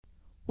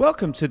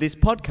Welcome to this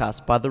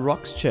podcast by The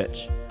Rocks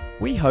Church.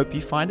 We hope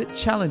you find it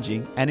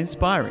challenging and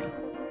inspiring.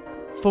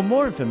 For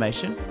more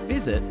information,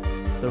 visit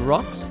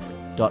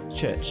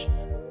therocks.church.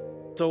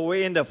 So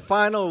we're in the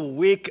final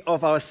week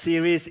of our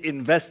series,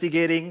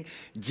 Investigating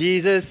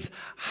Jesus,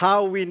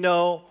 How We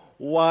Know,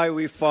 Why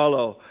We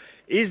Follow.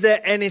 Is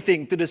there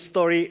anything to the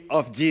story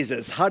of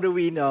Jesus? How do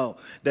we know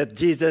that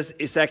Jesus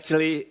is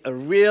actually a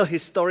real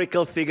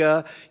historical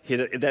figure,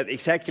 that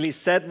he actually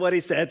said what he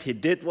said, he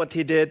did what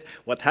he did,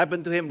 what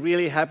happened to him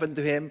really happened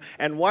to him?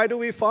 And why do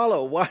we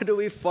follow? Why do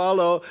we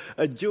follow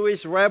a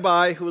Jewish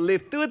rabbi who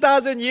lived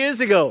 2,000 years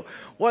ago?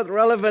 What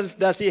relevance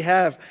does he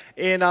have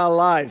in our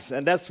lives?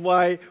 And that's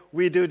why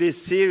we do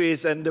this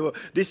series. And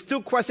these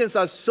two questions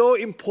are so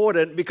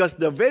important because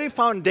the very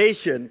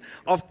foundation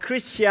of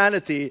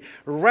Christianity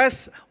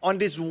rests on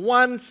this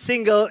one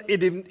single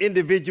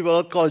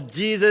individual called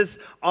Jesus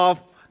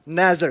of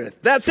Nazareth.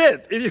 That's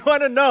it. If you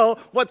want to know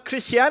what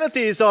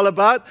Christianity is all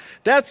about,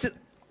 that's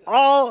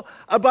all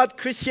about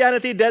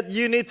Christianity that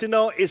you need to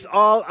know is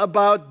all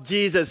about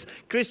Jesus.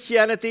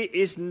 Christianity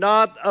is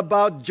not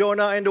about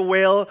Jonah and the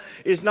whale.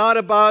 It's not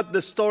about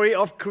the story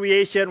of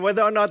creation,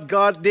 whether or not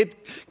God did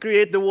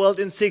create the world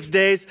in 6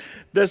 days.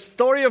 The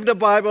story of the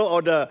Bible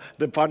or the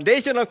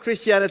foundation of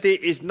Christianity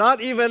is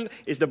not even,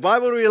 is the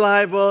Bible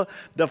reliable?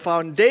 The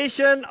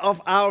foundation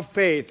of our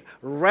faith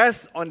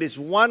rests on this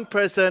one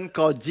person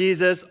called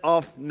Jesus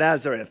of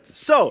Nazareth.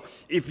 So,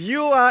 if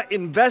you are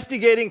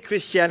investigating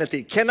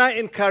Christianity, can I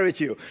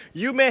encourage you?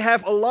 You may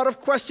have a lot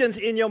of questions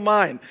in your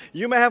mind.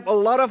 You may have a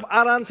lot of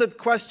unanswered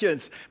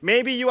questions.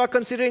 Maybe you are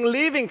considering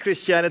leaving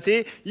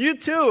Christianity. You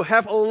too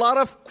have a lot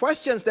of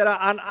questions that are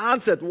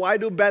unanswered. Why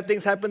do bad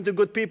things happen to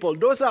good people?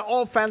 Those are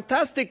all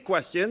fantastic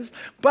questions.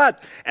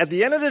 But at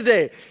the end of the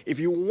day, if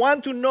you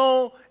want to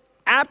know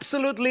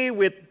absolutely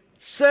with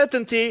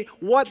certainty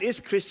what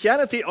is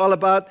Christianity all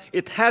about,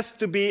 it has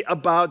to be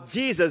about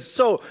Jesus.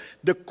 So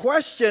the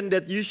question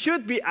that you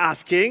should be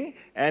asking,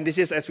 and this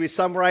is as we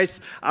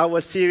summarize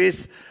our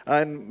series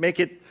and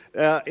make it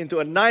into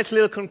a nice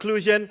little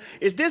conclusion,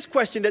 is this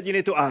question that you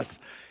need to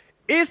ask.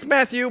 Is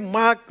Matthew,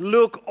 Mark,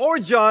 Luke, or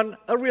John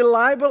a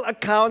reliable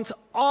account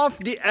of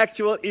the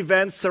actual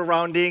events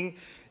surrounding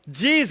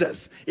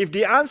Jesus? If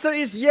the answer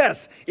is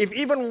yes, if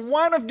even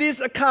one of these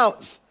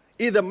accounts,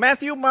 either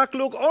Matthew, Mark,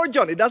 Luke, or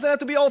John, it doesn't have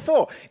to be all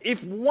four,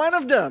 if one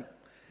of them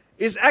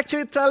is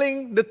actually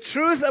telling the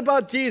truth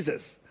about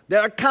Jesus,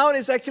 their account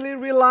is actually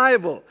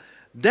reliable,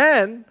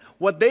 then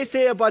what they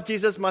say about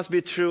Jesus must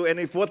be true. And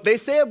if what they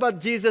say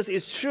about Jesus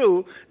is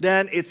true,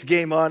 then it's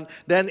game on,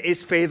 then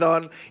it's faith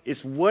on.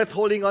 It's worth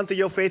holding on to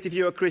your faith if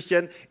you're a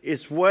Christian.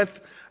 It's worth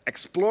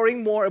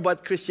exploring more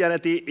about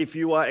Christianity if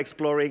you are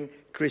exploring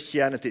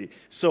Christianity.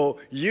 So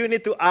you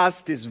need to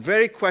ask this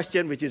very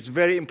question, which is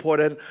very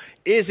important.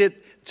 Is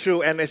it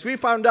true? And as we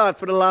found out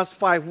for the last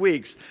 5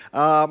 weeks,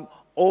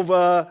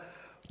 over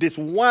this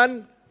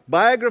one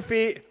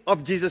biography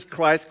of Jesus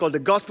Christ called the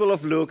Gospel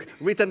of Luke,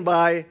 written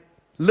by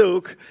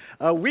Luke,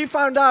 we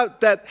found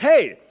out that,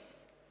 hey,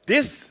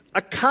 this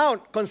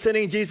account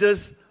concerning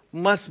Jesus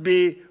must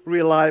be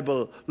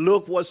reliable.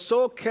 Luke was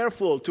so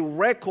careful to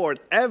record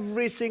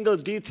every single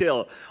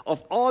detail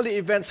of all the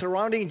events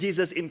surrounding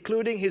Jesus,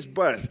 including his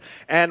birth.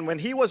 And when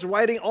he was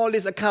writing all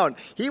this account,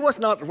 he was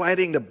not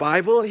writing the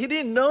Bible. He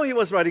didn't know he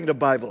was writing the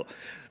Bible.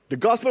 The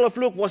Gospel of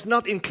Luke was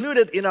not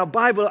included in our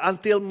Bible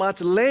until much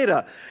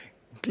later.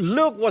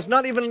 Luke was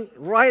not even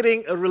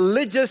writing a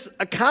religious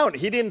account.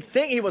 He didn't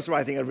think he was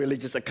writing a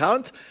religious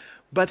account,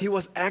 but he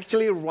was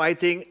actually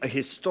writing a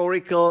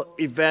historical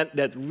event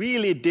that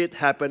really did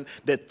happen,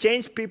 that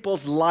changed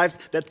people's lives,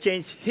 that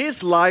changed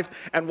his life.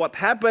 And what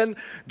happened,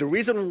 the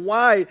reason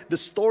why the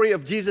story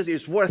of Jesus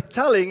is worth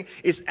telling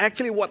is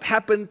actually what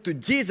happened to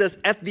Jesus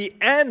at the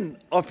end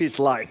of his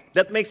life.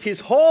 That makes his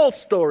whole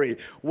story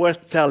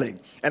worth telling.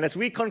 And as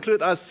we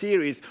conclude our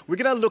series, we're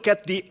going to look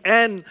at the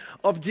end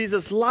of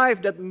Jesus'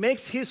 life that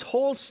makes his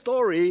whole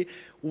story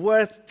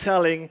worth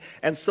telling.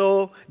 And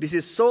so this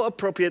is so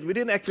appropriate. We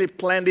didn't actually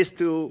plan this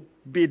to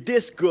be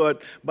this good,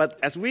 but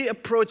as we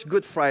approach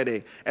Good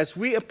Friday, as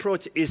we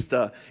approach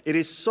Easter, it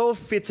is so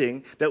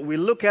fitting that we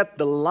look at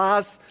the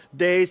last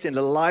days in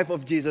the life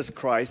of Jesus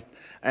Christ,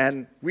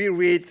 and we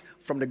read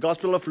from the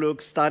Gospel of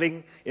Luke,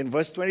 starting in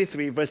verse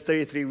 23, verse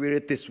 33, we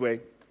read this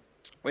way.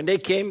 When they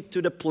came to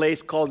the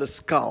place called the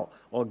Skull,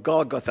 or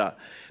Golgotha,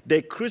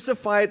 they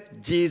crucified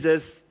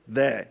Jesus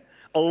there,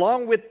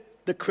 along with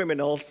the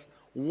criminals,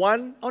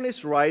 one on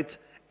his right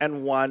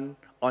and one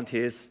on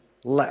his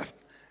left.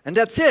 And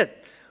that's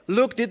it.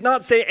 Luke did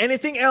not say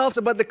anything else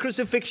about the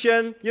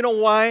crucifixion. You know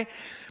why?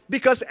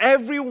 Because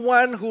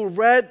everyone who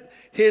read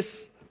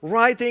his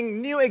writing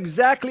knew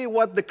exactly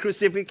what the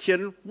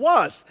crucifixion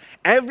was.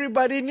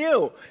 Everybody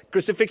knew.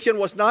 Crucifixion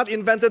was not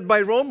invented by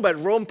Rome, but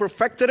Rome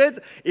perfected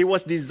it. It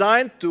was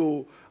designed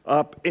to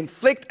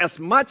inflict as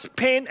much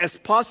pain as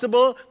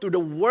possible to the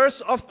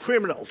worst of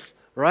criminals.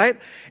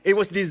 Right? It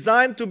was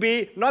designed to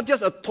be not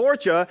just a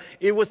torture,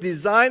 it was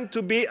designed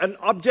to be an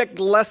object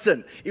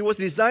lesson. It was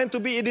designed to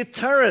be a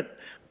deterrent.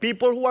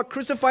 people who are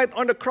crucified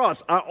on the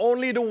cross are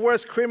only the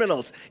worst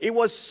criminals. It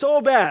was so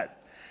bad.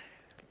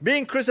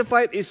 Being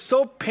crucified is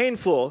so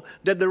painful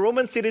that the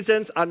Roman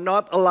citizens are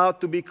not allowed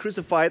to be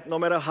crucified no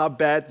matter how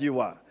bad you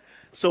are.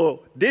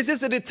 So this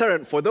is a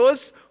deterrent. For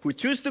those who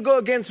choose to go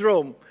against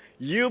Rome,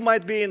 you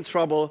might be in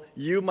trouble,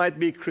 you might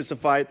be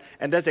crucified,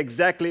 and that's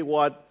exactly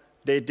what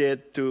they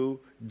did to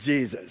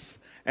Jesus.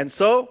 And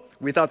so,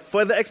 without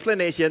further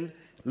explanation,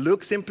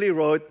 Luke simply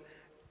wrote,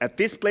 at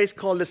this place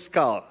called the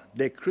Skull,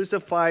 they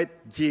crucified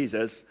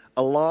Jesus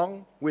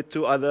along with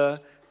 2 other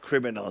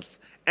criminals.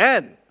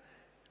 And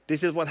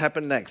this is what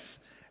happened next.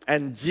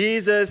 And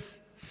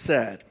Jesus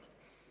said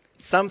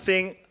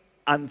something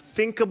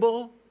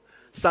unthinkable,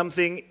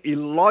 something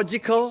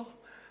illogical,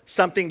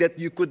 something that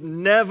you could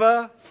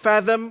never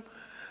fathom,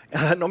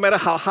 no matter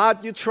how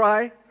hard you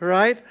try,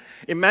 right?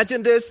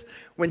 Imagine this.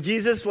 When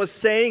Jesus was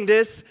saying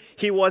this,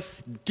 he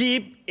was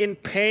deep in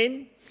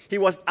pain. He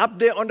was up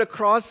there on the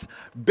cross,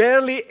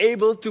 barely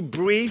able to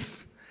breathe.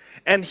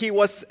 And he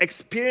was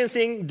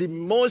experiencing the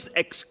most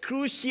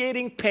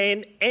excruciating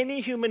pain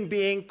any human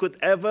being could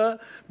ever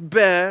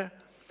bear.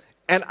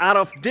 And out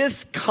of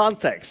this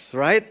context,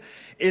 right,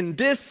 in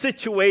this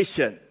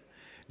situation,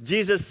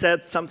 Jesus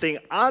said something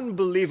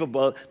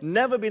unbelievable,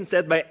 never been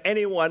said by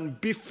anyone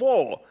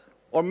before,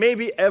 or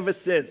maybe ever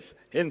since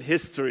in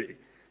history,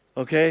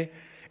 okay?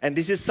 And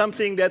this is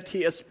something that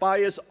he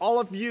aspires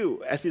all of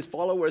you as his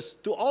followers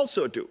to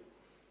also do.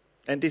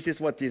 And this is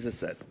what Jesus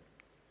said.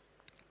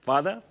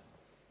 Father,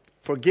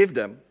 forgive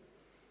them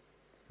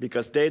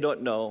because they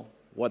don't know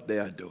what they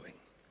are doing.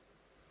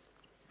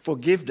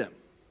 Forgive them.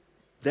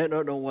 They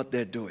don't know what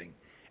they're doing.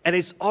 And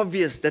it's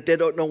obvious that they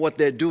don't know what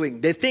they're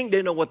doing. They think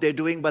they know what they're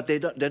doing, but they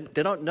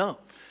don't know.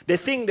 They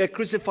think they're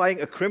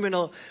crucifying a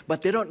criminal,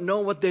 but they don't know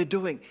what they're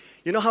doing.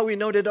 You know how we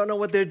know they don't know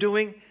what they're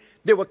doing?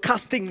 They were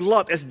casting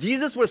lot. As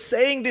Jesus was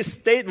saying this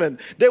statement,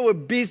 they were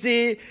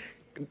busy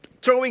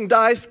throwing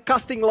dice,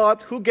 casting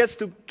lot. Who gets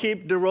to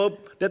keep the robe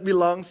that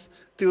belongs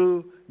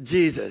to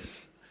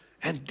Jesus?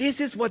 And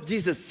this is what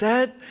Jesus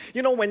said.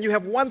 You know, when you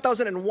have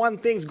 1,001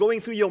 things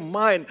going through your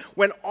mind,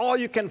 when all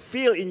you can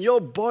feel in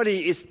your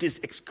body is this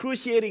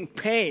excruciating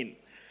pain,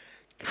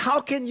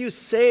 how can you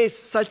say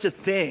such a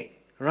thing,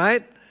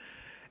 right?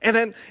 And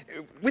then,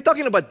 we're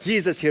talking about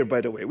Jesus here,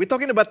 by the way. We're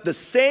talking about the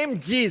same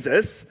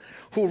Jesus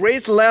who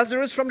raised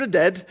Lazarus from the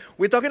dead.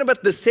 We're talking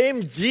about the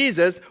same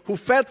Jesus who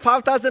fed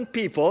 5,000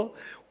 people.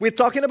 We're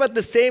talking about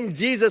the same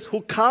Jesus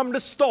who calmed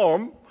the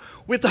storm.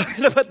 We're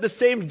talking about the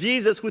same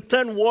Jesus who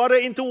turned water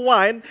into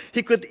wine.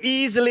 He could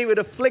easily, with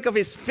a flick of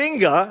his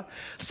finger,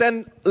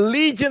 send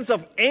legions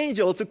of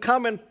angels to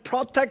come and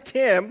protect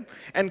him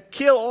and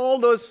kill all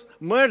those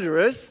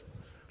murderers.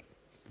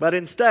 But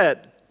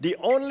instead, the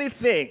only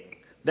thing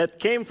that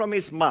came from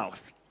his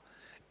mouth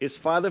is,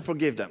 Father,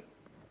 forgive them.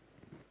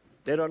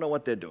 They don't know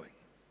what they're doing.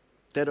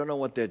 They don't know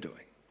what they're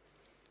doing.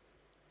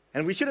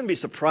 And we shouldn't be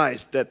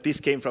surprised that this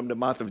came from the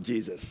mouth of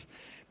Jesus.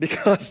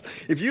 Because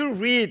if you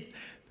read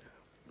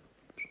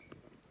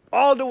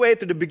all the way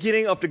to the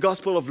beginning of the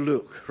Gospel of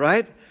Luke,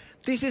 right?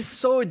 This is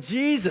so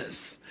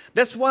Jesus.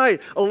 That's why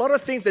a lot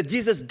of things that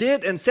Jesus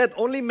did and said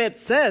only made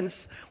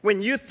sense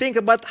when you think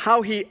about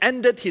how he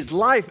ended his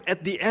life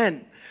at the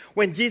end.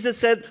 When Jesus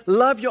said,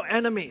 love your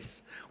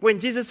enemies. When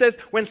Jesus says,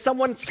 when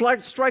someone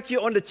strikes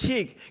you on the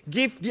cheek,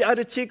 give the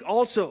other cheek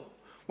also.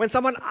 When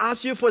someone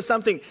asks you for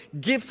something,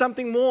 give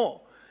something more.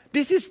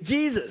 This is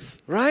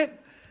Jesus, right?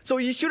 So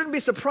you shouldn't be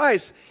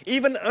surprised.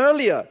 Even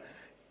earlier,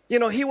 you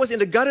know, he was in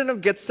the Garden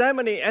of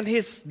Gethsemane and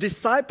his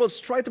disciples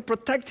tried to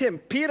protect him.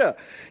 Peter,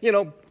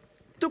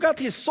 took out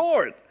his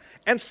sword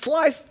and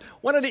sliced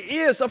one of the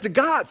ears of the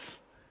guards.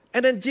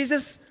 And then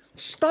Jesus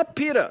stopped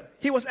Peter.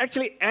 He was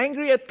actually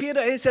angry at Peter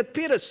and he said,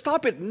 Peter,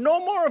 stop it. No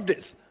more of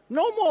this.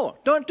 No more.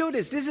 Don't do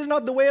this. This is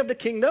not the way of the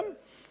kingdom.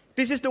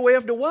 This is the way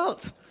of the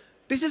world.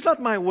 This is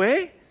not my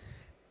way.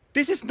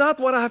 This is not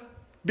what I've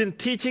been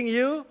teaching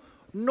you.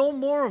 No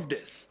more of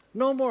this.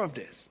 No more of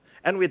this.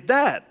 And with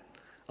that,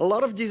 a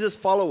lot of Jesus'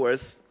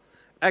 followers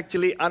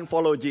actually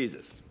unfollow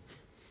Jesus.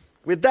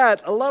 With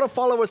that, a lot of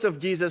followers of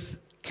Jesus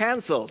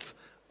canceled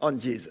on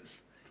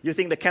Jesus. You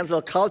think the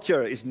cancel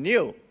culture is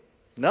new?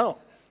 No.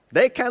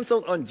 They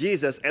canceled on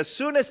Jesus as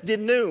soon as they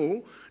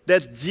knew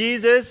that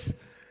Jesus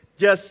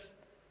just,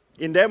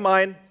 in their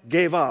mind,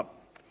 gave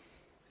up.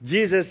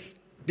 Jesus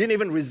didn't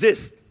even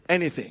resist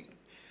anything.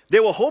 They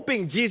were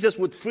hoping Jesus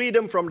would free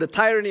them from the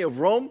tyranny of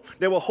Rome.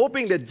 They were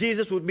hoping that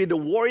Jesus would be the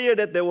warrior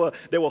that they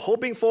were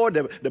hoping for,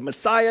 the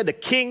Messiah, the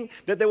king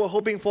that they were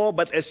hoping for.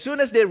 But as soon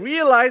as they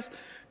realized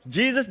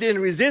Jesus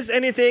didn't resist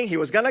anything, he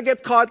was going to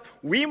get caught,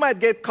 we might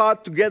get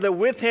caught together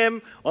with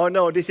him. Oh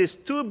no, this is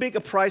too big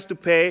a price to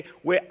pay.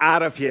 We're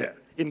out of here.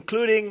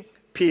 Including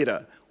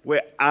Peter.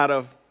 We're out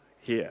of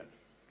here.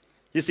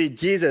 You see,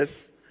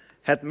 Jesus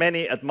had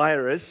many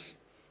admirers,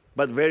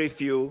 but very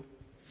few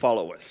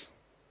followers.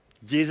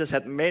 Jesus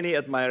had many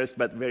admirers,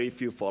 but very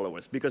few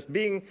followers. Because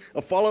being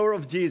a follower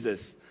of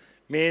Jesus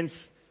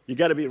means you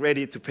got to be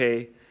ready to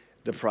pay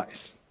the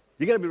price.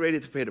 You got to be ready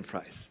to pay the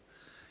price.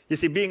 You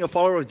see, being a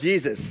follower of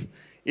Jesus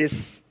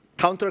is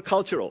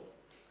countercultural.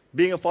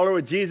 being a follower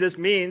of Jesus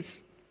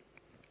means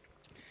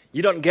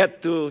you don't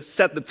get to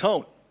set the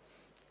tone.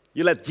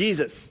 You let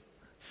Jesus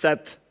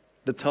set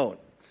the tone.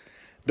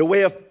 The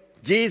way of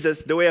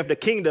Jesus, the way of the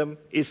kingdom,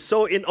 is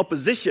so in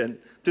opposition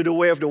to the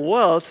way of the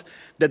world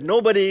that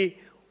nobody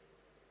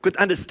could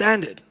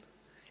understand it.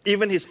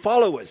 Even his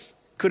followers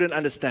couldn't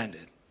understand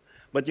it.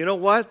 But you know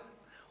what?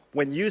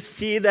 When you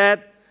see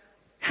that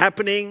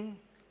happening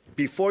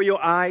before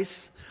your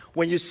eyes,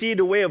 when you see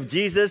the way of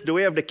Jesus, the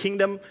way of the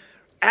kingdom,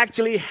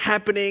 actually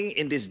happening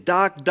in this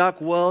dark,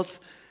 dark world,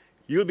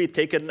 you'll be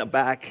taken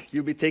aback.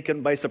 You'll be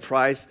taken by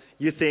surprise.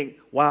 You think,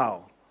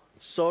 wow,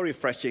 so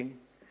refreshing,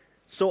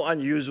 so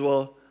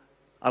unusual.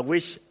 I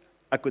wish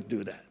I could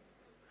do that.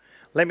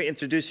 Let me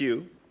introduce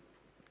you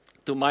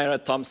to Myra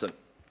Thompson.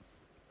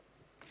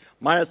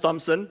 Myra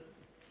Thompson,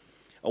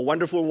 a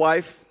wonderful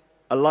wife,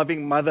 a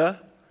loving mother,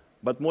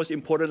 but most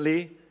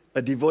importantly,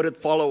 a devoted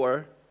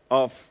follower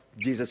of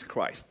Jesus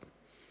Christ.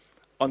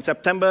 On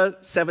September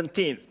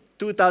 17th,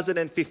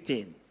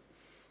 2015,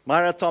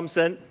 Myra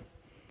Thompson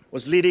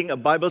was leading a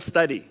Bible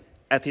study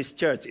at his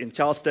church in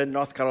Charleston,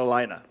 North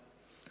Carolina,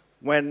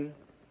 when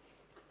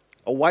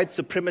a white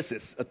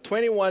supremacist, a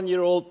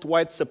 21-year-old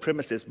white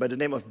supremacist by the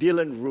name of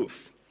Dylann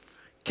Roof,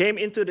 came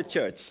into the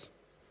church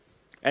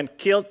and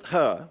killed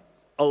her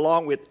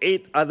along with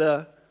 8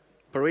 other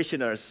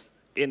parishioners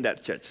in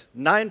that church.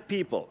 9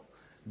 people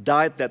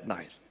died that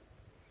night.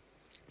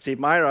 See,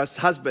 Myra's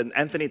husband,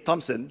 Anthony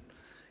Thompson,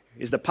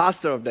 is the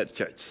pastor of that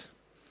church.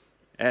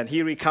 And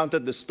he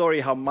recounted the story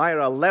how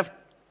Myra left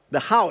the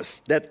house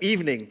that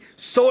evening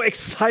so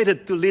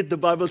excited to lead the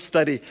Bible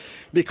study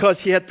because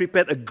he had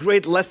prepared a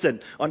great lesson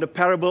on the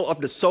parable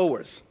of the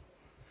sowers.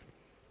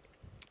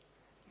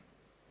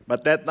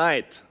 But that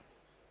night,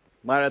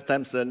 Myra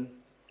Thompson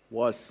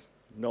was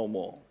no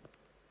more.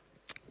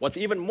 What's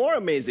even more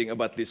amazing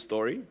about this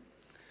story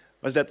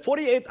was that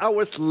 48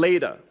 hours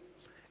later,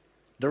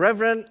 the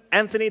Reverend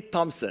Anthony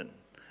Thompson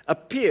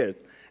appeared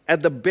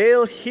at the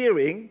bail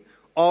hearing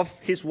of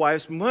his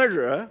wife's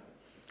murderer,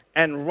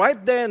 and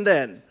right there and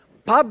then,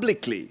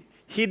 publicly,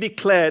 he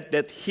declared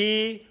that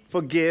he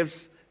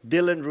forgives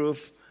Dylann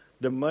Roof,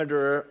 the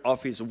murderer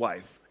of his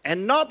wife.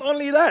 And not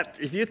only that,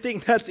 if you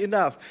think that's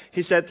enough,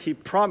 he said he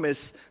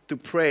promised to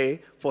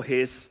pray for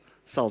his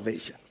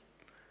salvation.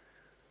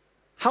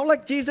 How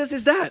like Jesus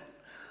is that?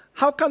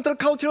 How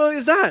countercultural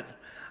is that?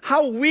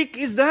 How weak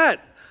is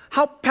that?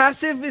 How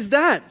passive is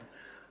that?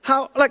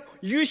 How, like,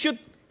 you should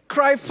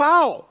cry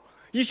foul.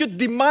 You should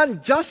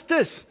demand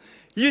justice.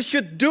 You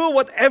should do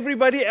what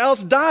everybody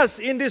else does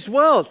in this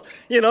world.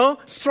 You know,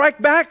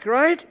 strike back,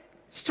 right?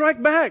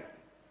 Strike back.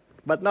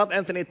 But not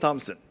Anthony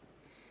Thompson.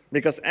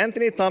 Because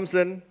Anthony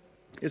Thompson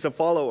is a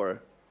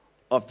follower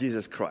of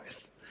Jesus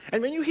Christ.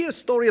 And when you hear a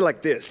story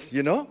like this,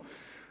 you know,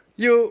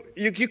 you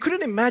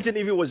couldn't imagine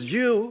if it was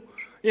you.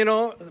 You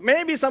know,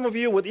 maybe some of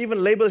you would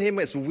even label him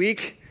as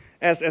weak,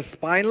 as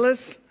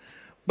spineless.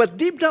 But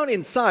deep down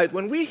inside,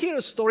 when we hear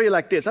a story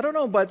like this, I don't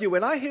know about you,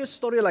 when I hear a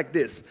story like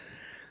this,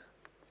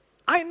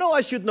 I know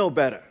I should know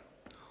better.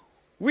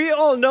 We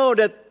all know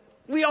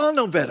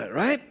better,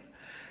 right?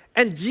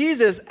 And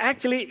Jesus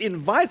actually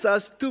invites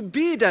us to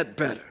be that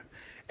better.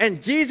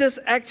 And Jesus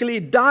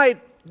actually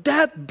died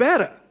that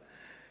better.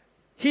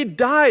 He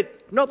died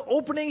not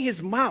opening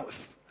his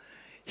mouth.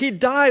 He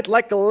died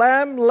like a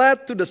lamb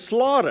led to the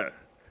slaughter.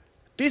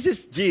 This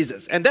is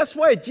Jesus. And that's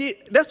why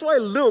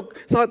Luke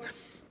thought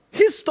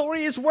his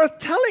story is worth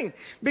telling,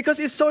 because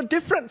it's so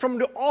different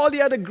from all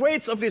the other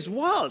greats of this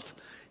world.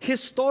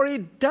 His story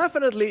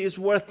definitely is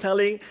worth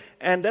telling,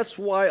 and that's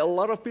why a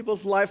lot of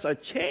people's lives are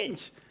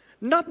changed.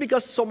 Not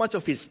because so much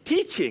of his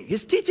teaching.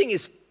 His teaching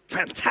is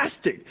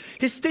fantastic.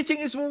 His teaching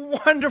is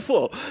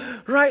wonderful,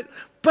 right?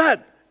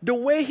 But the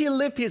way he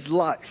lived his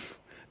life,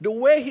 the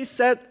way he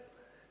set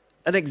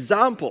an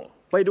example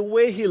by the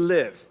way he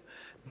lived,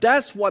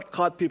 that's what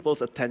caught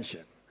people's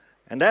attention.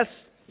 And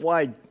that's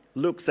why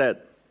Luke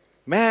said,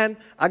 man,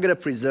 I got to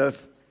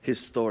preserve his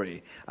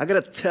story. I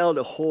got to tell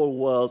the whole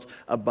world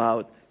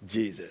about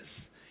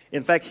Jesus.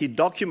 In fact, he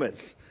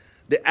documents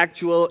the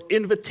actual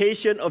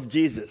invitation of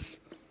Jesus,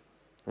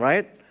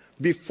 right?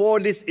 Before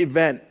this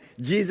event,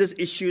 Jesus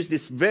issues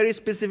this very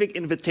specific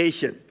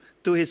invitation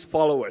to his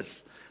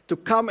followers to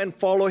come and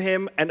follow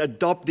him and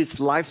adopt this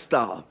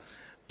lifestyle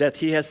that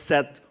he has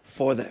set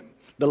for them.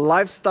 The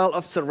lifestyle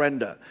of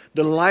surrender,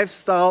 the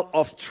lifestyle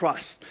of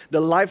trust, the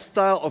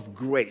lifestyle of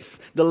grace,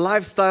 the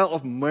lifestyle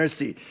of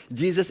mercy.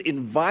 Jesus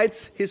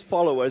invites his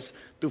followers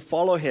to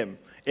follow him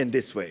in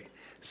this way.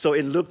 So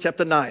in Luke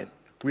chapter 9,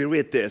 we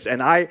read this.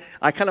 And I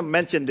kind of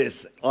mentioned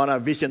this on our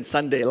Vision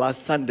Sunday,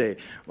 last Sunday.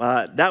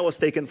 That was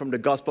taken from the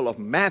Gospel of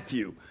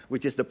Matthew,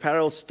 which is the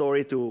parallel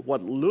story to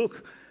what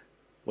Luke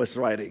was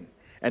writing.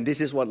 And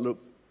this is what Luke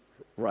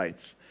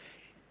writes.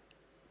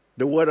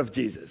 The word of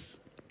Jesus.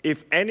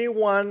 If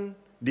anyone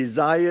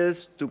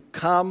desires to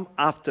come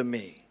after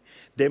me,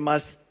 they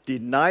must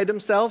deny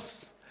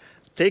themselves,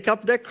 take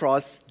up their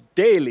cross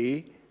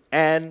daily,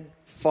 and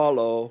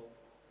follow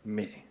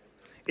me.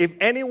 If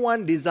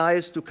anyone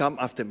desires to come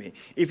after me,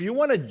 if you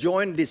want to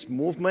join this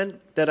movement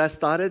that I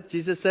started,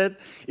 Jesus said,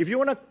 if you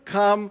want to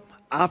come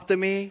after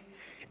me,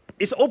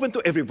 it's open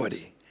to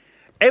everybody.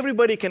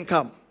 Everybody can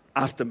come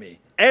after me.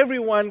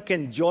 Everyone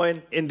can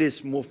join in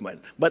this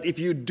movement. But if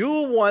you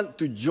do want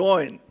to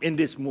join in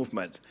this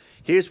movement,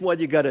 here's what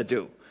you got to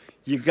do.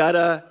 You got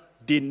to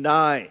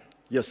deny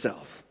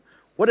yourself.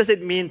 What does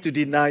it mean to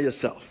deny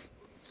yourself?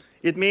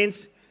 It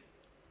means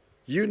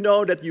you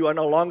know that you are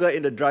no longer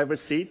in the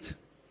driver's seat.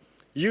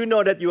 You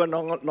know that you are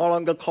no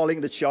longer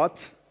calling the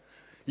shot.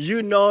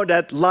 You know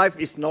that life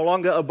is no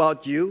longer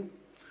about you.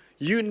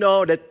 You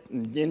know that,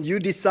 and you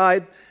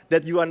decide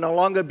that you are no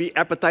longer be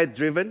appetite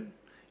driven.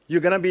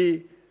 You're going to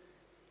be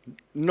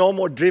no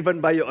more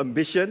driven by your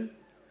ambition.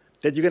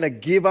 That you're going to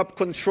give up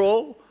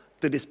control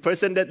to this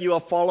person that you are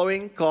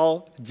following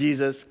called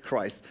Jesus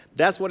Christ.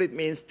 That's what it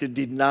means to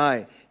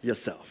deny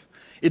yourself.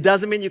 It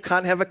doesn't mean you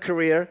can't have a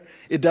career.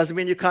 It doesn't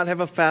mean you can't have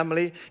a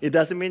family. It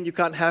doesn't mean you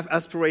can't have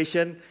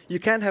aspiration. You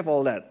can have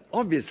all that,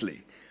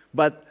 obviously.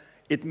 But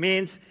it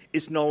means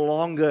it's no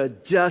longer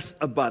just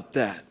about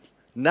that.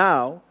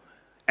 Now,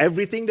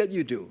 everything that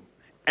you do,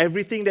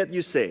 everything that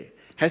you say,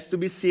 has to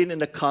be seen in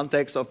the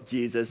context of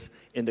Jesus,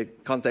 in the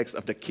context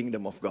of the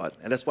kingdom of God.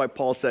 And that's why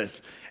Paul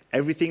says,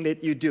 everything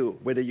that you do,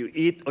 whether you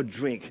eat or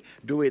drink,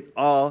 do it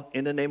all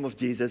in the name of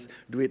Jesus.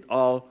 Do it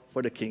all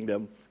for the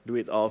kingdom. Do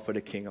it all for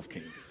the King of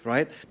Kings,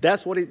 right?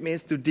 That's what it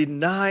means to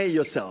deny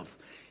yourself.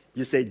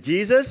 You say,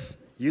 Jesus,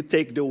 you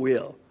take the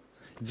wheel.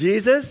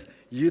 Jesus,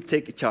 you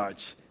take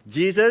charge.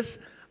 Jesus,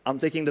 I'm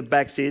taking the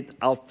back seat.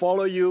 I'll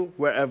follow you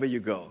wherever you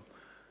go.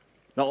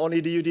 Not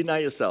only do you deny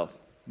yourself,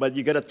 but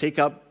you got to take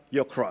up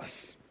your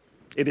cross.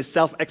 It is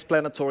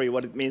self-explanatory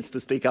what it means to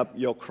take up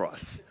your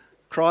cross.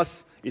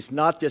 Cross is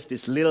not just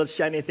this little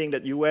shiny thing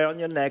that you wear on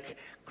your neck.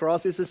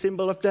 Cross is a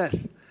symbol of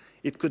death.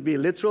 It could be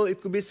literal, it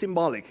could be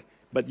symbolic.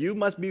 But you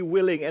must be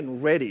willing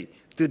and ready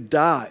to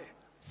die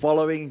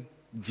following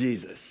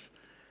Jesus.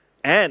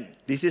 And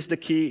this is the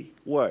key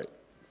word.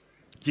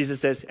 Jesus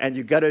says, and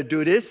you got to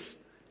do this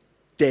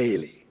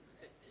daily.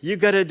 You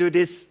got to do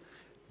this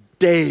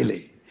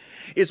daily.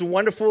 It's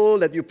wonderful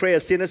that you pray a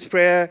sinner's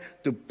prayer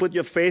to put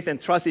your faith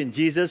and trust in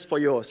Jesus for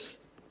your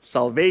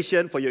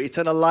salvation, for your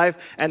eternal life,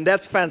 and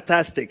that's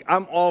fantastic.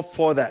 I'm all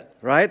for that,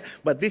 right?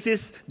 But this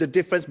is the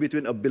difference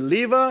between a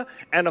believer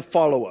and a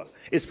follower.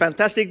 It's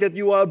fantastic that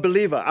you are a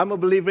believer. I'm a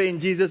believer in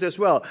Jesus as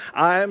well.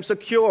 I am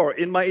secure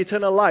in my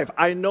eternal life.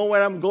 I know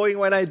where I'm going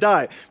when I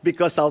die,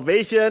 because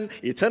salvation,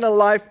 eternal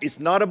life, is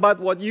not about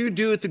what you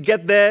do to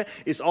get there.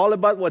 It's all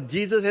about what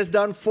Jesus has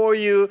done for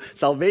you.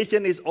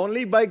 Salvation is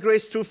only by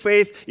grace through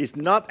faith. It's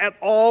not at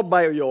all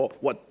by your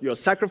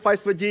sacrifice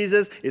for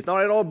Jesus. It's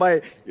not at all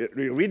by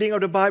reading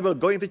of the Bible,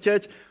 going to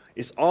church.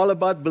 It's all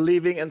about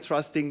believing and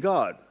trusting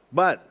God.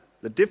 But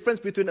the difference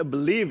between a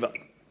believer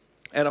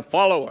and a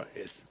follower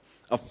is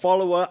a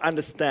follower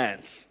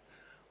understands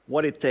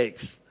what it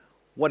takes,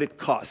 what it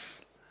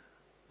costs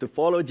to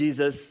follow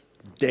Jesus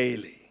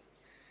daily.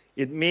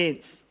 It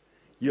means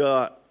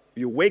you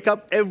wake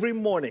up every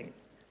morning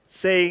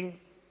saying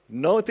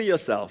no to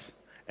yourself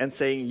and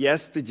saying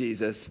yes to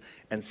Jesus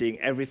and seeing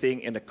everything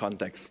in the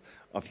context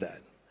of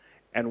that.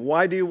 And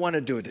why do you want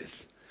to do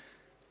this?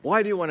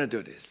 Why do you want to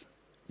do this?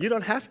 You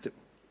don't have to.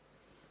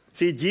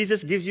 See,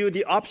 Jesus gives you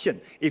the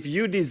option. If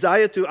you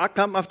desire to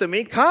come after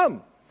me,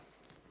 come.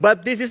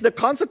 But this is the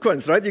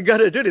consequence, right? You got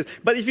to do this.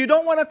 But if you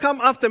don't want to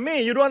come after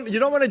me, you don't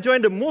want to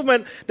join the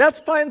movement, that's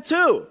fine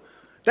too.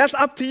 That's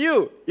up to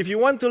you. If you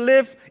want to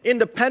live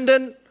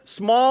independent,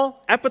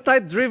 small,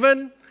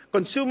 appetite-driven,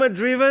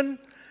 consumer-driven,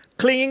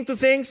 clinging to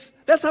things,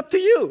 that's up to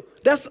you.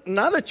 That's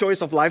another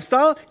choice of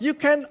lifestyle. You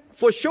can,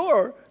 for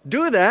sure,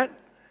 do that.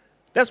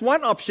 That's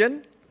one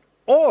option.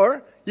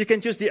 Or you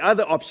can choose the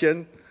other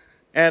option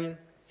and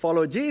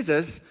follow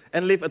Jesus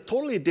and live a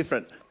totally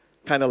different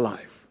kind of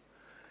life.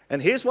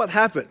 And here's what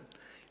happened.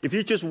 If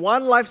you choose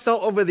one lifestyle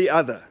over the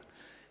other,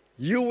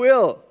 you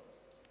will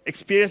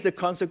experience the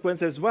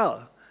consequence as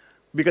well.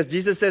 Because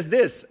Jesus says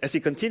this as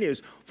he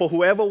continues, for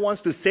whoever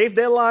wants to save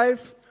their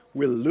life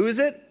will lose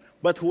it,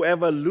 but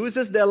whoever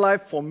loses their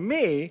life for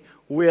me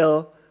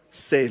will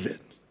save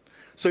it.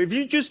 So if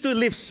you choose to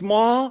live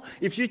small,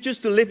 if you choose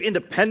to live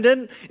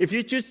independent, if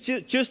you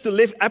choose to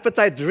live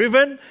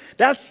appetite-driven,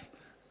 that's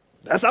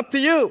up to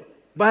you.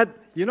 But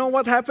you know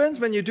what happens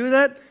when you do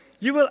that?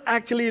 You will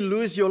actually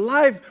lose your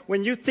life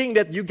when you think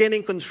that you're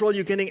gaining control,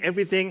 you're getting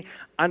everything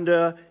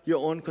under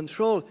your own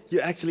control.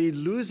 You're actually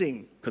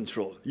losing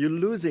control. You're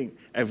losing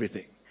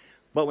everything.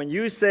 But when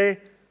you say,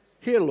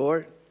 here,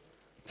 Lord,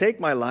 take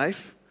my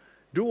life,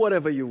 do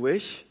whatever you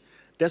wish,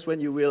 that's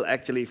when you will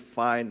actually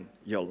find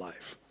your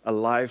life, a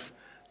life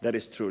that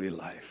is truly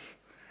life.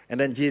 And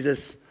then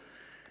Jesus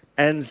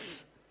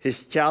ends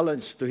his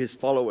challenge to his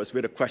followers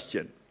with a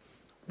question.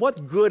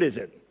 What good is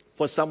it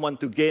for someone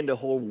to gain the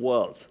whole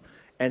world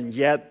and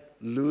yet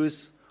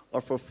lose or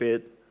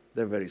forfeit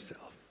their very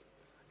self?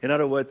 In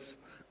other words,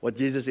 what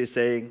Jesus is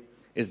saying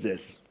is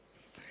this.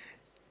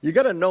 You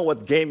got to know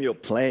what game you're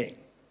playing.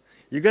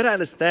 You got to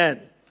understand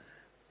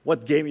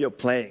what game you're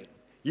playing.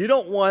 You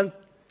don't want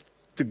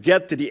to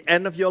get to the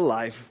end of your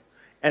life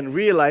and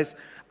realize,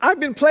 I've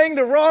been playing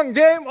the wrong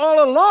game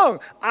all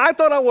along. I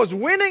thought I was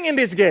winning in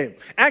this game.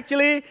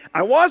 Actually,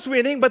 I was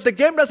winning, but the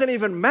game doesn't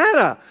even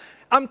matter.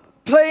 I'm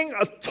playing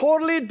a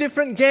totally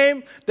different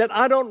game that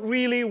I don't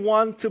really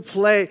want to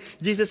play.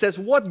 Jesus says,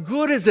 what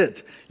good is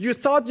it? You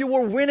thought you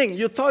were winning.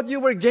 You thought you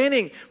were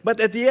gaining. But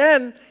at the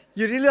end,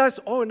 you realize,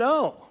 oh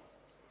no,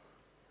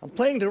 I'm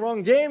playing the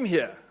wrong game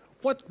here.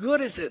 What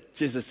good is it?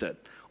 Jesus said.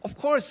 Of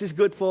course, it's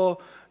good for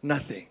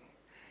nothing.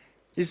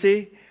 You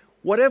see,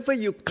 whatever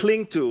you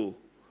cling to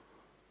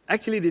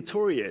actually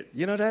deteriorate.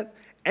 You know that?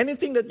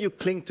 Anything that you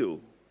cling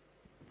to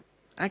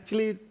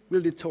actually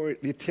will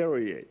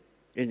deteriorate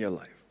in your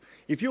life.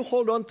 If you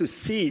hold on to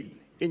seed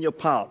in your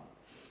palm,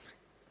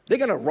 they're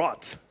going to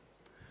rot.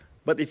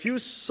 But if you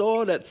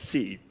sow that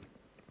seed,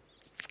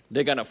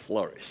 they're going to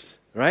flourish,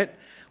 right?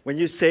 When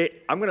you say,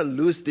 I'm going to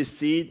lose this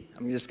seed,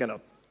 I'm just going to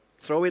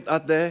throw it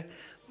out there,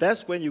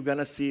 that's when you're going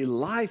to see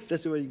life.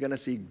 That's when you're going to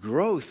see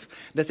growth.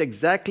 That's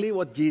exactly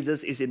what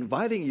Jesus is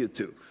inviting you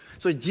to.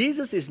 So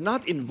Jesus is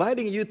not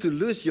inviting you to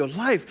lose your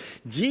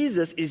life.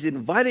 Jesus is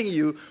inviting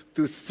you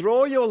to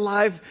throw your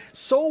life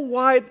so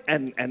wide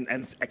and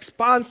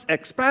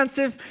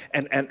expansive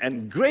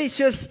and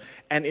gracious.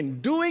 And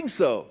in doing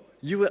so,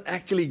 you will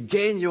actually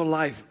gain your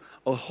life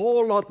a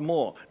whole lot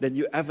more than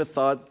you ever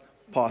thought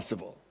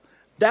possible.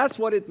 That's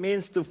what it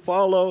means to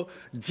follow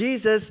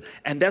Jesus.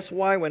 And that's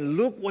why when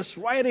Luke was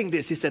writing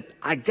this, he said,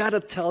 I got to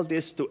tell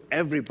this to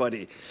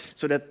everybody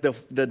so that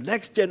the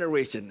next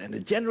generation and the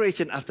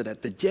generation after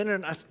that, the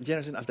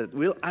generation after that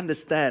will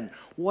understand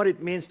what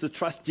it means to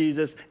trust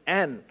Jesus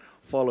and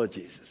follow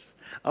Jesus.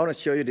 I want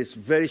to show you this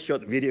very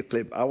short video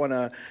clip. I want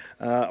to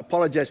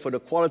apologize for the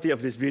quality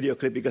of this video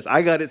clip because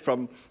I got it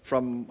from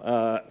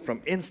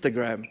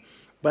Instagram.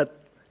 But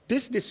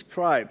this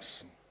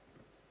describes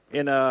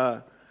in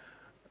a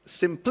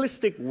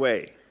simplistic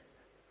way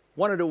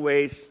one of the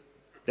ways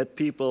that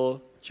people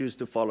choose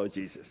to follow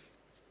Jesus.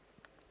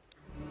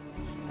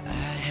 I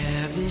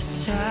have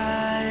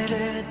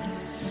decided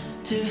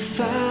to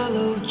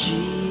follow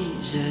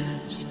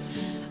Jesus.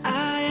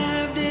 I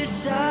have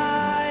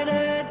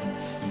decided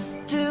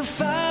to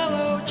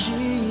follow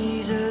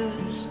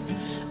Jesus.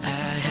 I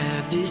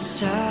have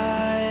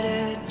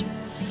decided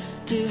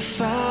to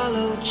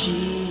follow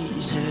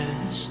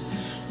Jesus.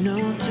 No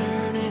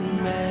turning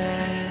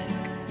back.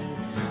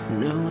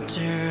 No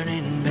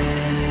turning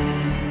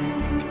back.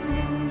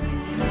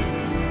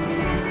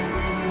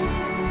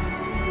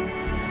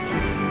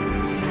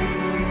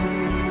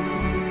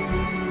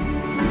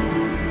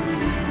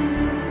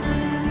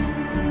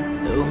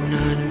 Though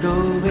none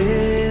go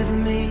with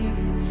me,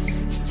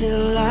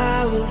 still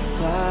I will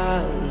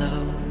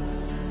follow.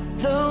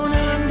 Though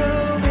none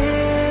go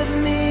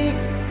with me,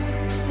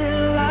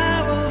 still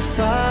I will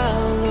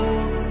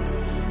follow.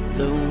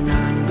 Though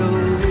none go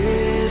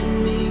with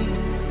me,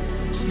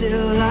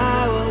 still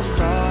I will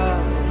follow.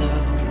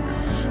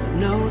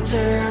 No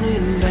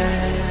turning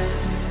back.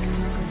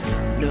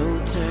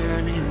 No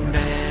turning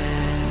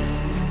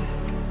back.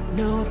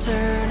 No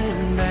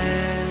turning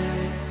back.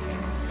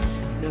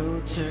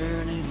 No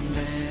turning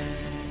back.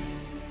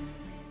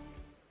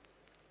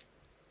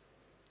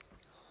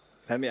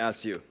 Let me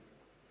ask you,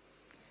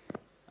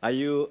 are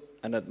you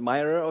an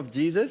admirer of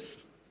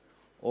Jesus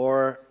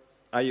or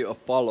are you a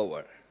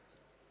follower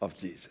of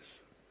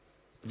Jesus?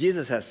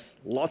 Jesus has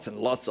lots and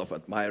lots of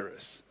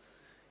admirers.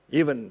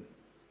 Even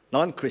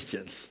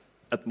non-Christians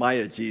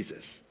admire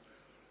Jesus.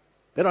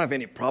 They don't have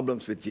any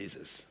problems with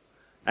Jesus.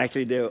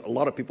 Actually, a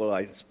lot of people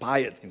are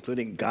inspired,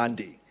 including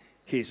Gandhi.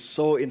 He's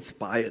so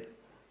inspired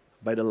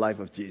by the life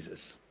of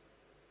Jesus.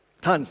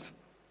 Tons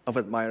of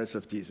admirers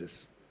of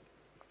Jesus.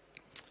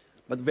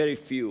 But very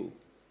few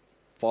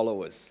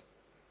followers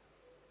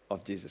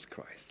of Jesus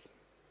Christ.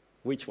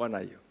 Which one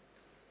are you?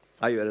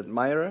 Are you an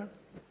admirer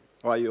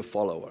or are you a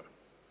follower?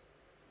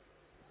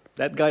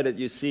 That guy that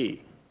you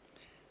see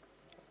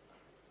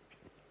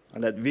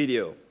on that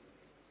video,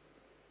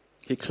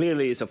 he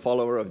clearly is a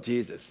follower of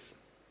Jesus.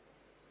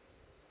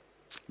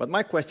 But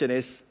my question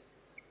is,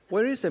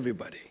 where is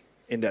everybody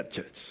in that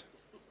church?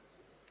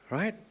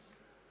 Right?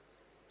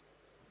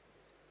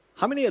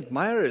 How many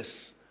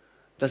admirers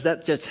does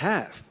that church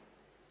have?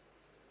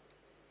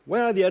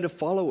 Where are the other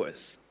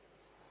followers?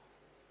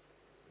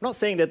 I'm not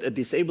saying that a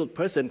disabled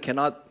person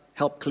cannot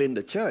help clean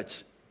the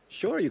church.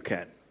 Sure you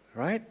can,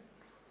 right?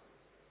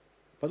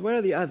 But where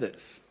are the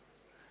others?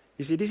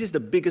 You see, this is the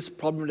biggest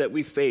problem that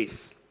we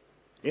face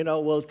in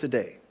our world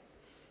today.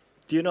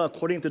 Do you know,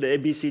 according to the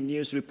ABC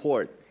News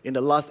report, in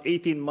the last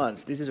 18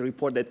 months, this is a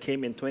report that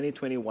came in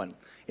 2021,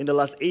 in the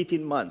last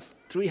 18 months,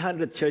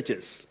 300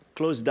 churches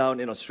closed down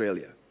in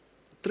Australia.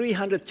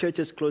 300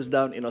 churches closed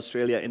down in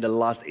Australia in the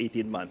last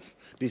 18 months.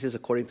 This is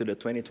according to the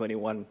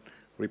 2021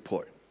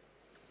 report.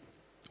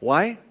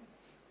 Why?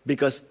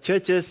 Because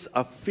churches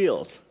are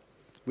filled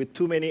with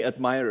too many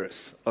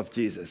admirers of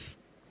Jesus,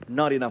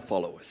 not enough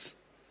followers.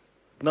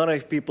 Not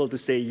enough people to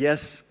say,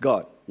 yes,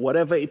 God,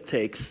 whatever it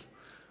takes,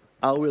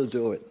 I will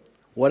do it.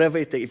 Whatever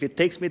it takes. If it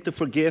takes me to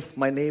forgive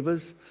my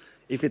neighbors,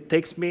 if it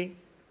takes me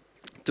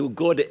to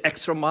go the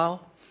extra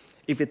mile,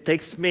 if it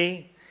takes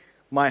me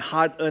my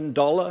hard-earned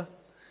dollar,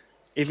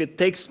 if it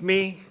takes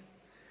me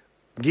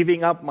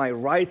giving up my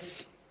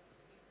rights,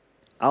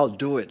 I'll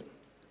do it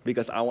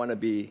because I want to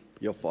be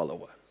your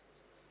follower.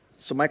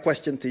 So my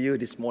question to you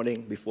this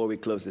morning before we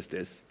close is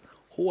this: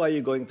 who are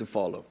you going to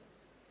follow?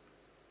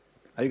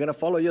 Are you going to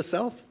follow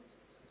yourself?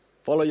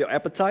 Follow your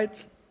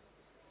appetite?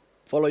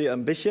 Follow your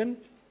ambition?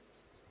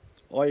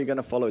 Or are you going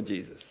to follow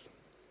Jesus?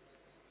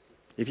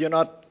 If you're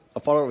not a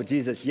follower of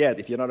Jesus yet,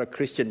 if you're not a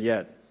Christian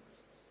yet,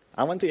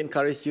 I want to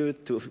encourage you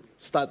to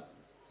start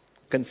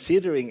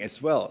considering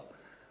as well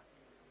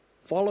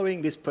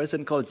following this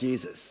person called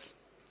Jesus.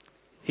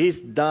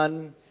 He's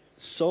done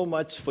so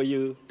much for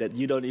you that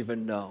you don't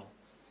even know.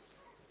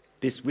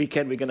 This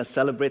weekend, we're going to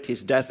celebrate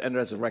his death and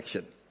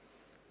resurrection.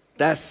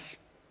 That's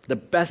the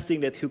best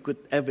thing that he could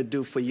ever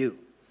do for you.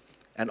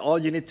 And all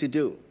you need to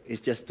do is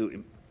just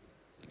to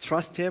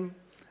trust him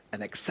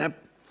and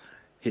accept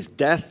his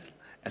death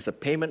as a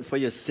payment for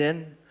your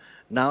sin.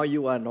 Now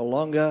you are no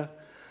longer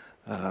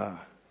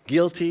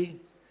guilty.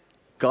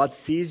 God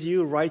sees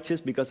you righteous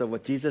because of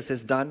what Jesus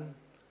has done.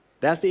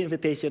 That's the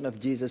invitation of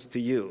Jesus to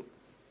you,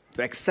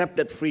 to accept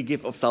that free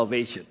gift of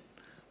salvation.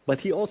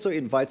 But he also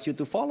invites you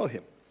to follow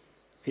him.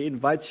 He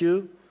invites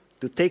you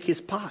to take his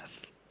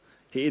path.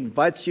 He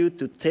invites you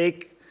to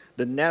take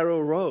the narrow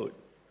road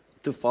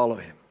to follow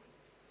him.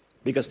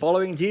 Because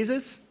following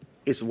Jesus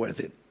is worth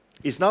it.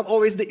 It's not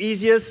always the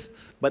easiest,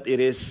 but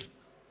it is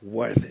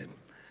worth it.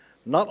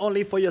 Not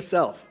only for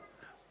yourself,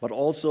 but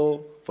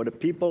also for the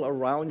people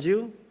around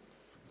you.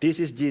 This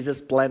is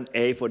Jesus' plan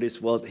A for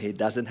this world. He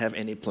doesn't have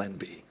any plan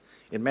B.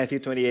 In Matthew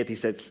 28, he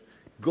says,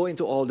 go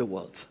into all the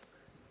world,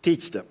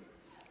 teach them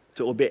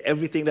to obey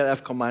everything that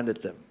I've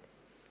commanded them.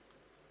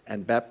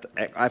 And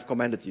I've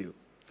commanded you,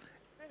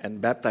 and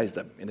baptize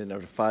them in the name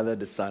of the Father,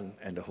 the Son,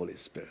 and the Holy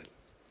Spirit.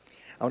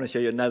 I want to show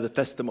you another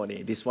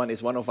testimony. This one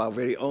is one of our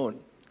very own,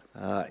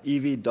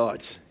 Evie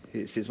Dodge.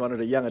 She's one of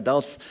the young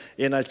adults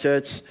in our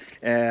church,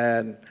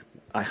 and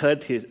I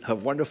heard her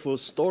wonderful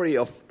story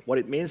of what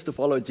it means to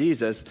follow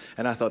Jesus,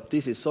 and I thought,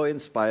 this is so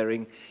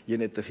inspiring, you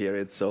need to hear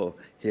it. So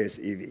here's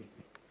Evie.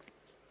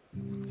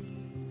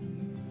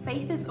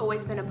 Faith has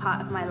always been a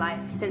part of my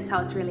life since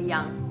I was really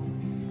young.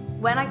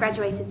 When I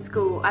graduated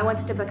school, I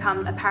wanted to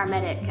become a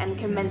paramedic and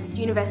commenced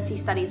university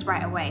studies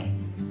right away.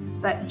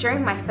 But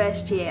during my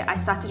first year, I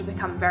started to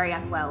become very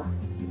unwell.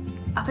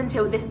 Up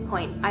until this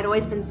point, I'd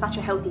always been such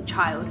a healthy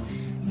child,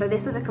 so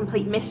this was a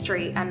complete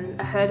mystery and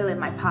a hurdle in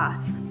my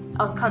path.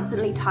 I was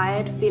constantly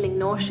tired, feeling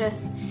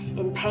nauseous,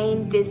 in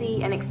pain,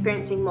 dizzy, and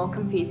experiencing more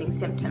confusing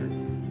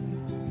symptoms.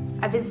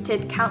 I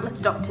visited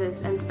countless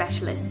doctors and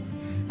specialists,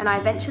 and I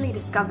eventually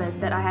discovered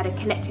that I had a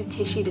connective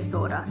tissue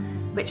disorder,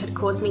 which had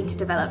caused me to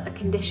develop a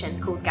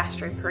condition called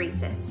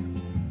gastroparesis.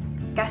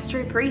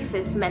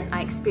 Gastroparesis meant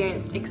I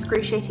experienced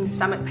excruciating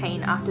stomach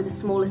pain after the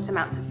smallest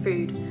amounts of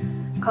food,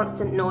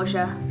 constant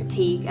nausea,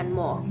 fatigue, and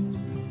more.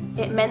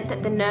 It meant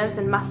that the nerves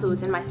and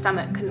muscles in my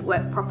stomach couldn't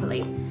work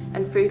properly,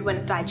 and food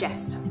wouldn't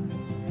digest.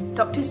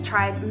 Doctors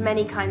tried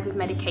many kinds of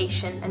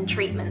medication and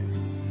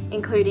treatments,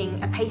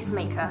 including a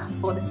pacemaker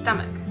for the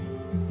stomach.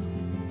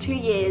 2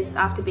 years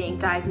after being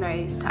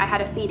diagnosed, I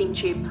had a feeding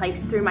tube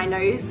placed through my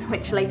nose,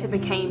 which later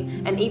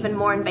became an even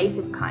more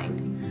invasive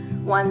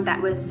kind, one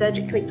that was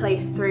surgically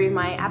placed through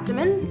my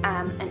abdomen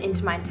and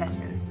into my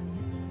intestines.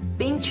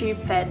 Being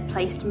tube-fed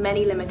placed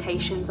many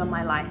limitations on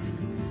my life,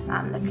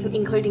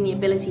 including the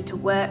ability to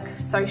work,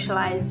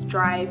 socialise,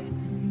 drive.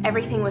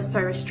 Everything was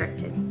so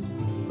restricted.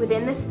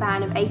 Within the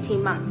span of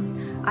 18 months,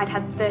 I'd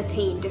had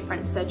 13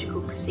 different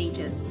surgical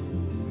procedures.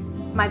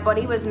 My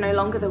body was no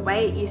longer the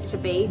way it used to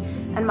be,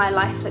 and my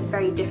life looked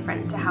very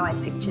different to how I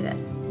pictured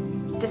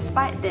it.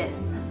 Despite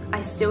this,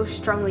 I still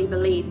strongly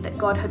believed that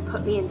God had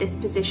put me in this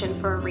position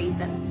for a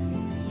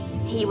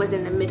reason. He was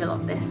in the middle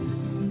of this.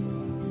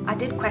 I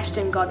did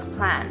question God's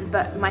plan,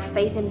 but my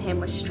faith in him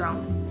was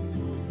strong.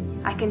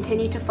 I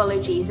continued to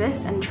follow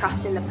Jesus and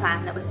trust in the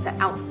plan that was set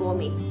out for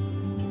me.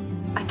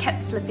 I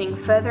kept slipping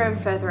further and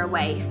further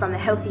away from the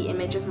healthy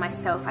image of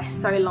myself I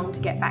so longed to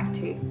get back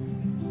to.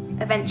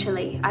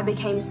 Eventually, I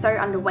became so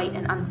underweight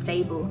and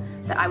unstable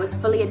that I was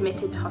fully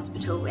admitted to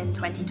hospital in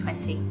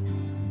 2020.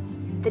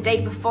 The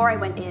day before I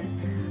went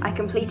in, I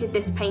completed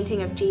this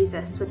painting of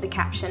Jesus with the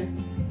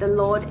caption, "The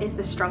Lord is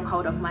the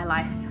stronghold of my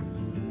life."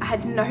 I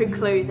had no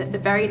clue that the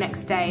very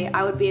next day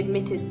I would be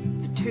admitted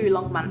for 2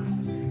 long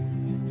months.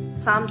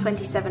 Psalm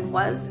 27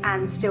 was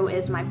and still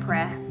is my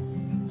prayer.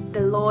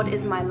 The Lord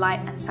is my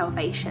light and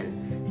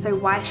salvation, so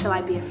why shall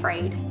I be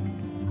afraid?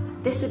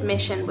 This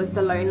admission was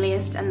the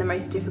loneliest and the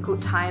most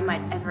difficult time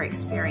I'd ever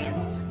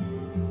experienced.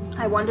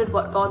 I wondered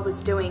what God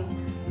was doing.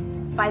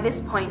 By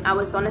this point, I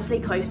was honestly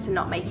close to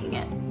not making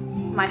it.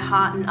 My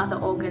heart and other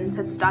organs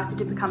had started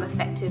to become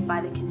affected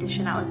by the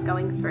condition I was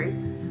going through.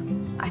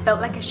 I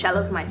felt like a shell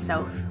of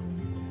myself.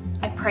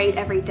 I prayed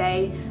every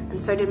day,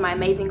 and so did my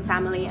amazing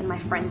family and my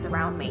friends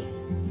around me.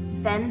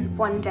 Then,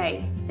 one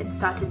day, it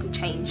started to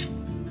change.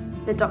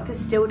 The doctors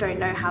still don't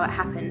know how it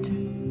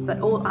happened,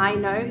 but all I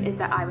know is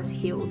that I was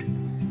healed.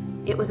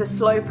 It was a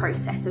slow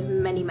process of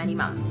many, many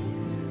months.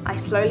 I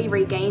slowly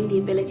regained the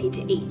ability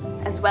to eat,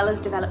 as well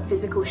as develop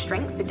physical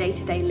strength for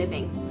day-to-day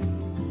living.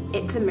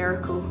 It's a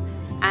miracle,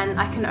 and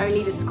I can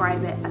only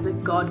describe it as a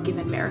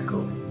God-given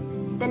miracle.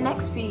 The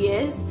next few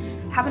years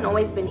haven't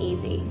always been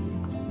easy.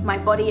 My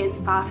body is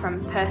far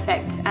from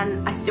perfect,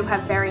 and I still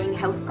have varying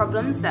health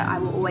problems that I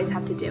will always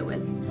have to deal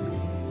with.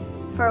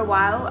 For a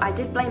while, I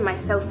did blame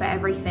myself for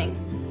everything.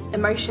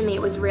 Emotionally,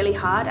 it was really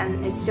hard,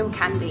 and it still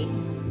can be.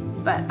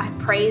 But I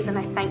praise and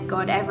I thank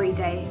God every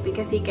day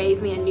because He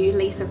gave me a new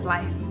lease of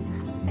life.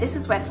 This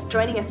is where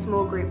joining a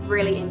small group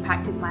really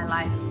impacted my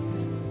life.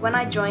 When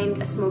I joined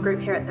a small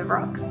group here at The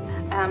Rocks,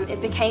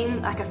 it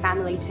became like a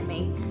family to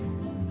me.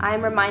 I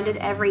am reminded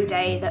every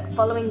day that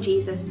following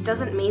Jesus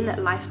doesn't mean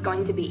that life's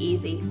going to be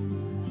easy.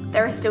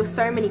 There are still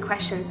so many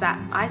questions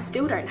that I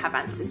still don't have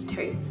answers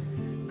to,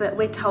 but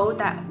we're told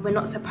that we're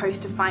not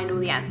supposed to find all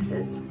the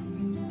answers.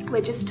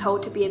 We're just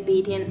told to be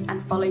obedient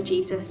and follow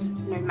Jesus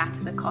no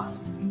matter the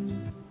cost.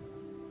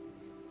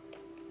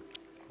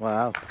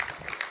 Wow.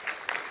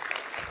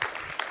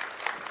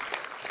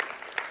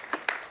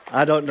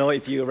 I don't know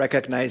if you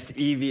recognize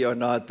Evie or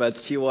not, but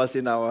she was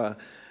in our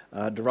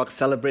The Rock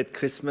Celebrate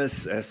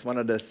Christmas as one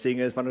of the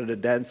singers, one of the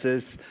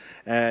dancers,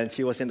 and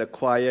she was in the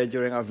choir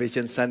during our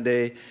Vision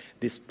Sunday.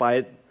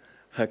 Despite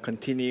her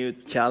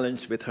continued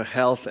challenge with her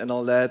health and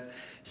all that,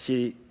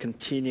 she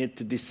continued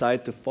to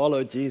decide to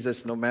follow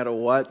Jesus no matter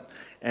what,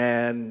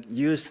 and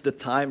use the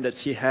time that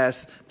she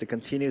has to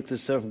continue to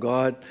serve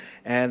God.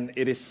 And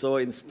it is so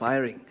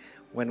inspiring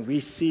when we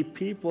see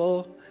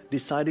people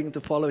deciding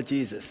to follow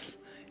Jesus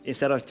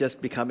instead of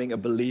just becoming a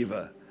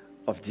believer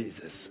of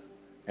Jesus.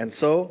 And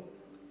so,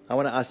 I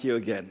want to ask you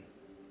again,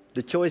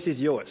 the choice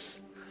is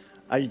yours.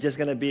 Are you just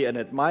going to be an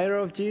admirer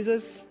of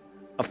Jesus,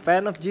 a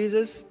fan of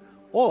Jesus,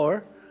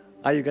 or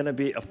are you going to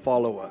be a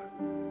follower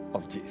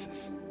of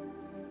Jesus?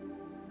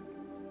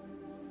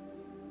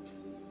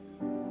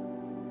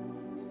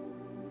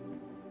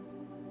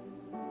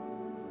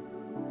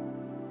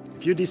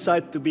 If you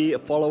decide to be a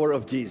follower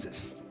of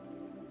Jesus,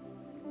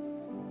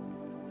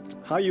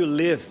 how you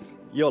live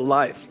your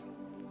life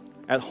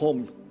at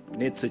home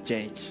needs to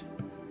change.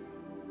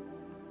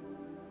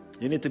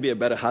 You need to be a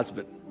better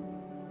husband.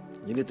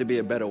 You need to be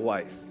a better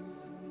wife,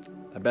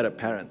 a better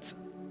parent.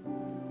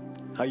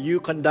 How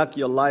you conduct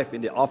your life in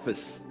the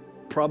office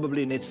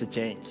probably needs to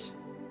change.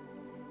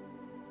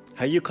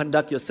 How you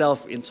conduct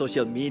yourself in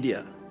social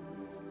media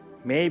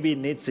maybe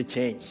needs to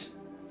change.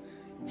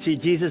 See,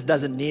 Jesus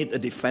doesn't need a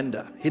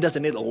defender. He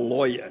doesn't need a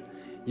lawyer.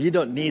 You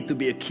don't need to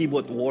be a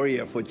keyboard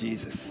warrior for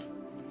Jesus.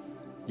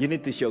 You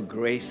need to show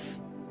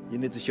grace. You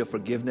need to show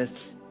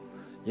forgiveness.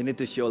 You need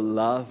to show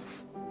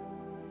love.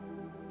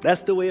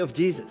 That's the way of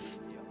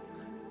Jesus.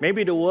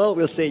 Maybe the world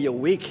will say you're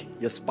weak,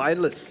 you're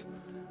spineless,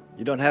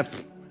 you don't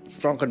have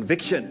strong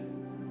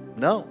conviction.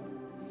 No.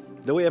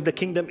 The way of the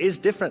kingdom is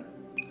different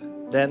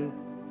than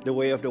the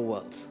way of the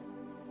world.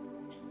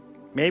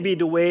 Maybe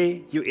the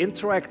way you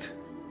interact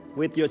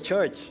with your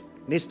church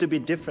needs to be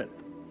different.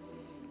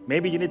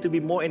 Maybe you need to be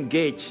more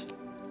engaged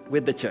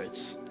with the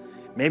church.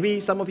 Maybe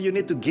some of you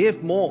need to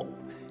give more.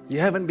 You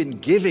haven't been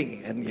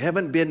giving and you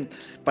haven't been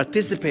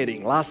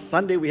participating. Last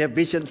Sunday we have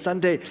Vision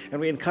Sunday,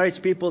 and we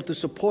encourage people to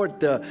support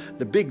the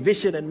big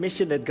vision and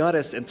mission that God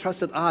has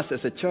entrusted us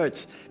as a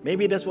church.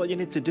 Maybe that's what you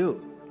need to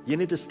do. You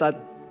need to start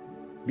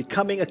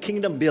becoming a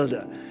kingdom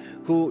builder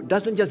who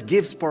doesn't just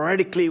give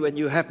sporadically when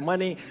you have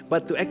money,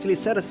 but to actually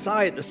set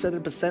aside a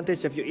certain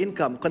percentage of your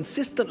income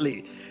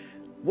consistently.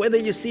 Whether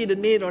you see the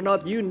need or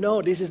not, you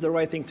know this is the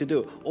right thing to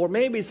do. Or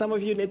maybe some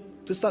of you need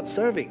to start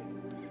serving,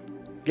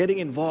 getting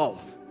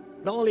involved,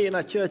 not only in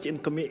our church,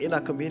 in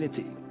our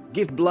community.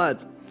 Give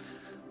blood,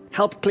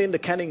 help clean the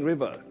Canning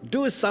River,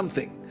 do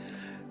something.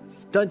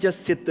 Don't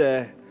just sit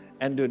there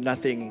and do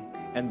nothing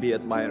and be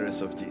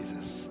admirers of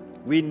Jesus.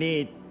 We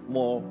need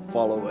more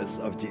followers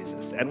of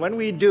Jesus. And when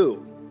we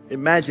do,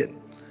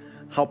 imagine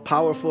how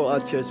powerful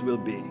our church will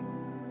be.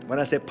 When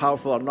I say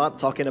powerful, I'm not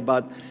talking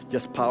about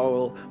just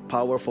power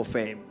for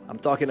fame. I'm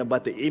talking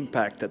about the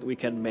impact that we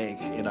can make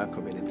in our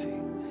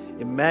community.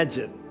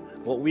 Imagine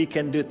what we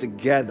can do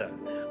together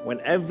when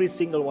every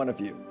single one of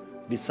you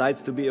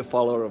decides to be a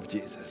follower of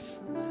Jesus.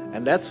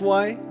 And that's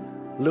why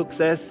Luke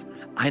says,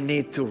 I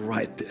need to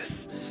write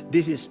this.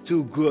 This is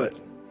too good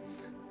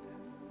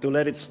to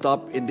let it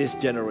stop in this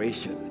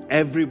generation.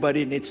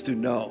 Everybody needs to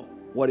know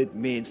what it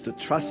means to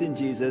trust in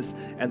Jesus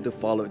and to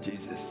follow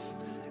Jesus.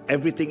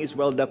 Everything is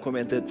well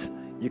documented.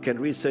 You can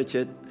research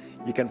it.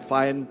 You can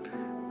find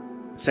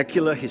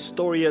secular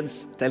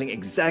historians telling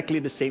exactly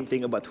the same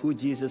thing about who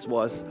Jesus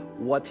was,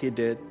 what He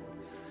did.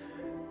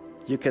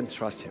 You can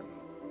trust Him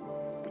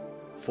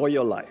for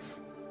your life,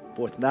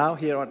 both now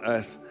here on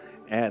earth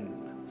and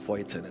for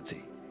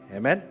eternity.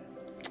 Amen?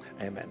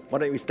 Amen. Why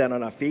don't we stand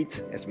on our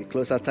feet as we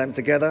close our time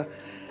together?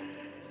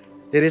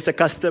 It is a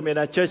custom in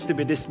our church to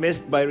be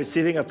dismissed by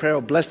receiving a prayer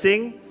of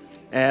blessing.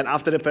 And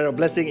after the prayer of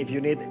blessing, if you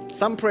need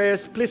some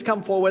prayers, please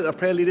come forward. Our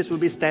prayer leaders will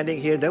be standing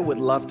here. They would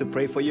love to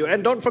pray for you.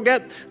 And don't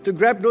forget to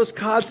grab those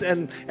cards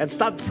and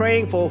start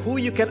praying for who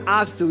you can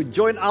ask to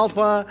join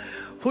Alpha,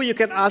 who you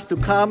can ask to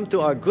come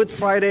to our Good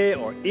Friday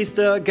or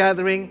Easter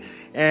gathering,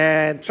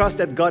 and trust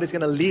that God is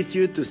going to lead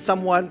you to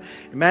someone.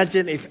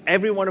 Imagine if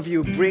every one of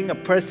you bring a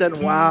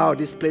person. Wow,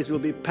 this place will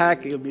be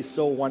packed. It'll be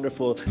so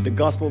wonderful. The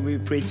gospel will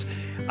be preached.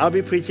 I'll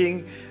be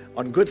preaching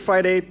on Good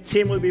Friday.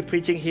 Tim will be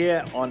preaching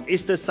here on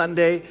Easter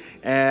Sunday,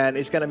 and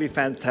it's going to be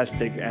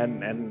fantastic.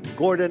 And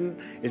Gordon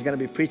is going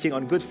to be preaching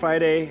on Good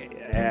Friday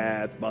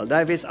at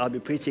Baldivis. I'll be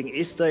preaching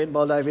Easter in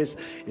Baldivis.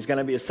 It's going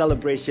to be a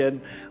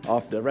celebration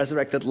of the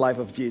resurrected life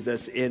of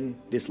Jesus in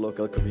this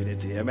local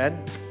community.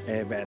 Amen?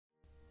 Amen.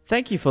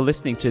 Thank you for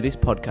listening to this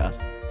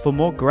podcast. For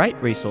more great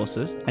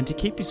resources and to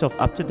keep yourself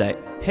up to date,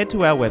 head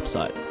to our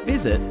website.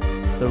 Visit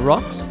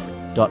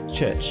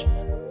therocks.church.